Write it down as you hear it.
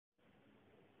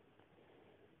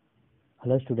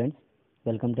Hello students,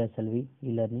 welcome to SLV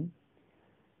e-learning.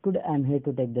 Today I am here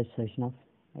to take the session of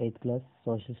 8th class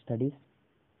Social Studies,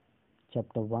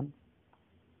 Chapter 1,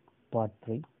 Part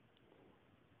 3.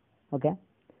 Okay,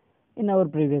 in our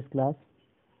previous class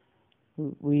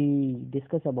we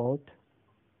discussed about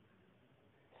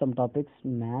some topics,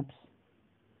 maps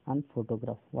and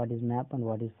photograph. What is map and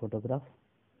what is photograph,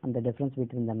 and the difference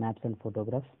between the maps and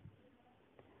photographs,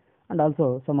 and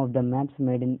also some of the maps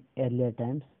made in earlier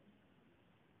times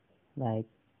like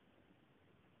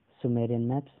Sumerian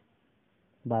maps,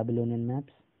 Babylonian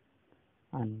maps,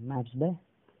 and maps by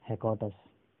Herodotus.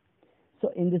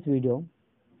 So in this video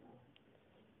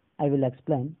I will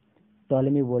explain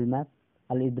Ptolemy world map,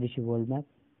 Al-Idrishi world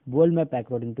map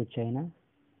according to China,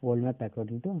 world map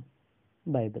according to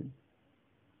Bible.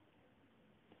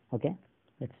 Okay,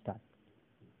 let's start.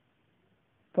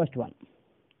 First one,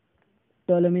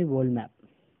 Ptolemy world map.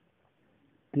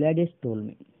 Claudius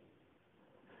Ptolemy.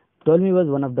 Ptolemy was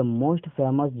one of the most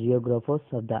famous geographers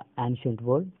of the ancient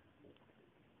world.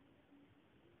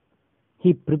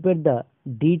 He prepared the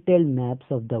detailed maps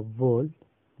of the world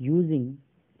using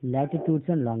latitudes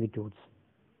and longitudes.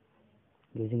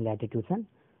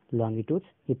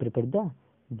 He prepared the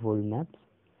world maps.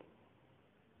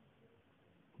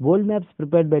 World maps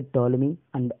prepared by Ptolemy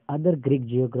and other Greek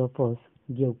geographers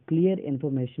gave clear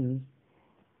information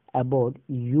about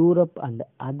Europe and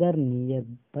other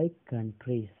nearby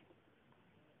countries.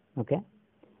 Okay.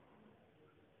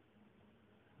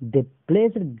 They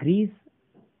placed Greece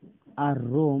or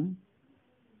Rome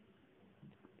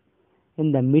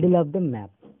in the middle of the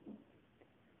map.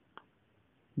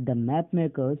 The map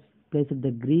makers placed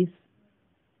the Greece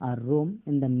or Rome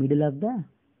in the middle of the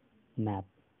map.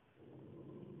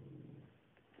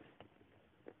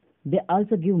 They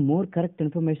also give more correct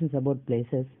information about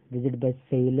places visited by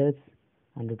sailors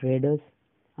and traders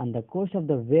on the coast of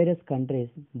the various countries,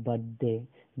 but they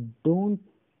don't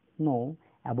know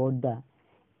about the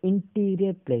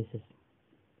interior places.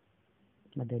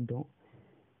 They don't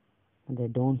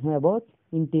know about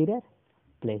interior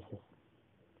places.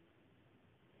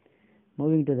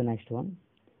 Moving to the next one,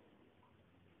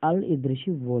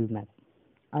 Al-Idrishi world map.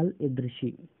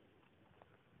 Al-Idrishi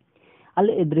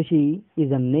is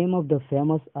the name of the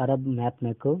famous Arab map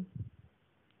maker.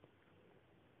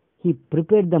 He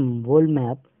prepared the world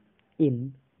map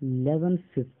in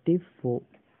 1154.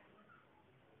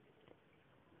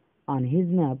 On his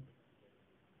map,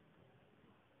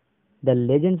 the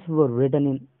legends were written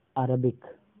in Arabic.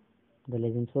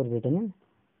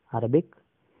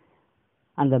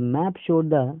 And the map showed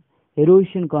the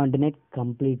Eurasian continent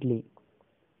completely.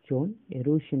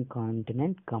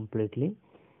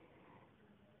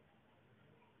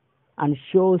 And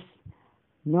shows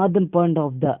northern point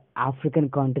of the African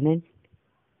continent,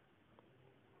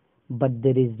 but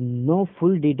there is no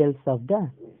full details of the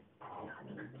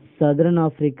Southern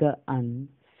Africa and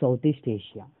Southeast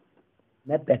Asia.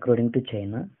 Map according to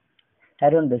China.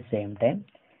 Around the same time,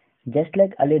 just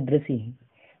like Al-Idrisi,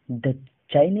 the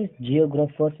Chinese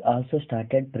geographers also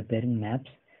started preparing maps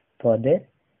for their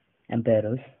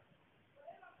emperors.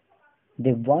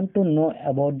 They want to know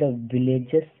about the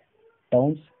villages,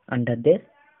 towns under their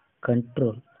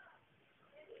control.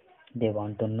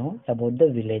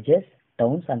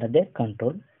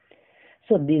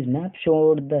 So these maps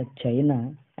showed the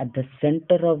China at the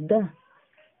center of the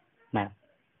map.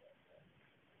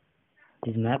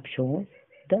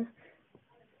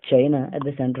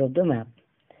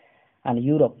 And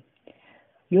Europe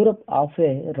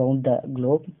halfway around the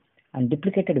globe and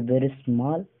duplicated very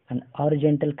small and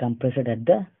horizontal compressed at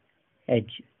the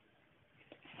edge.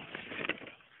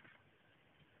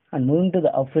 And moving to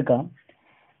the Africa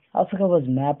was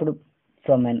mapped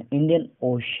from an Indian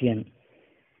Ocean.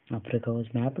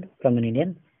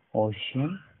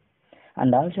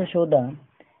 And also show the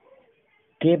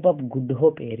Cape of Good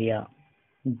Hope area.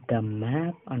 The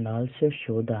map and also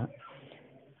show the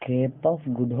Cape of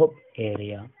Good Hope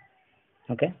area.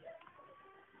 Okay.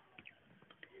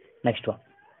 Next one.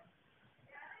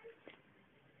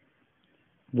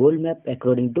 World map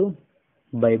according to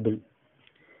Bible.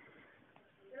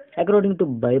 According to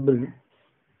Bible,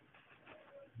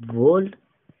 world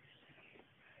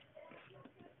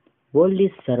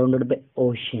is surrounded by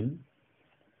ocean,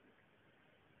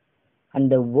 and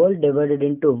the world divided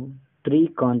into 3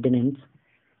 continents: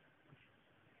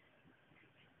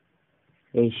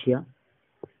 Asia,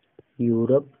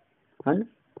 Europe, and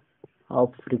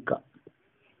Africa.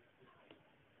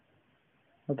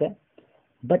 Okay,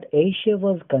 but Asia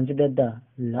was considered the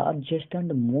largest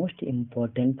and most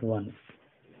important one.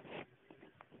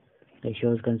 Asia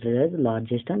was considered as the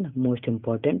largest and most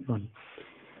important one.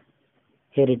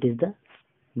 Here it is the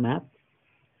map.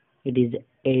 It is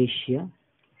Asia,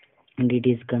 and it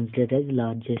is considered as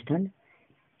largest and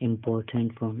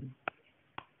important one.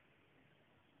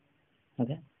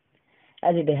 Okay,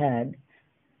 as it had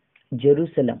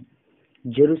Jerusalem,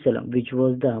 which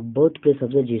was the birthplace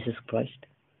of the Jesus Christ,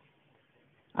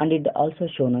 and it also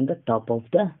shown on the top of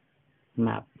the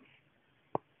map.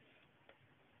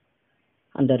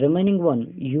 And the remaining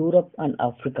one, Europe and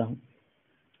Africa,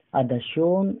 are the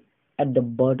shown at the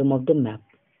bottom of the map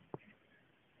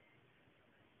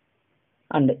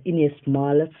and in a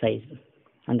smaller size.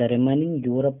 And the remaining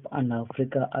Europe and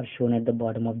Africa are shown at the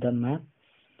bottom of the map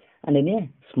and in a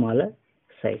smaller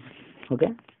size. Okay.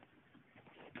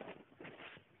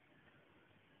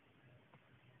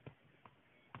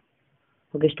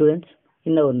 Okay, students.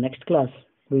 In our next class,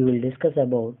 we will discuss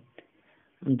about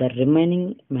the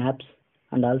remaining maps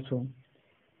and also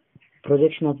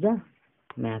projection of the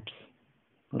maps.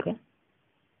 Okay.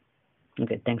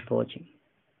 Thanks for watching.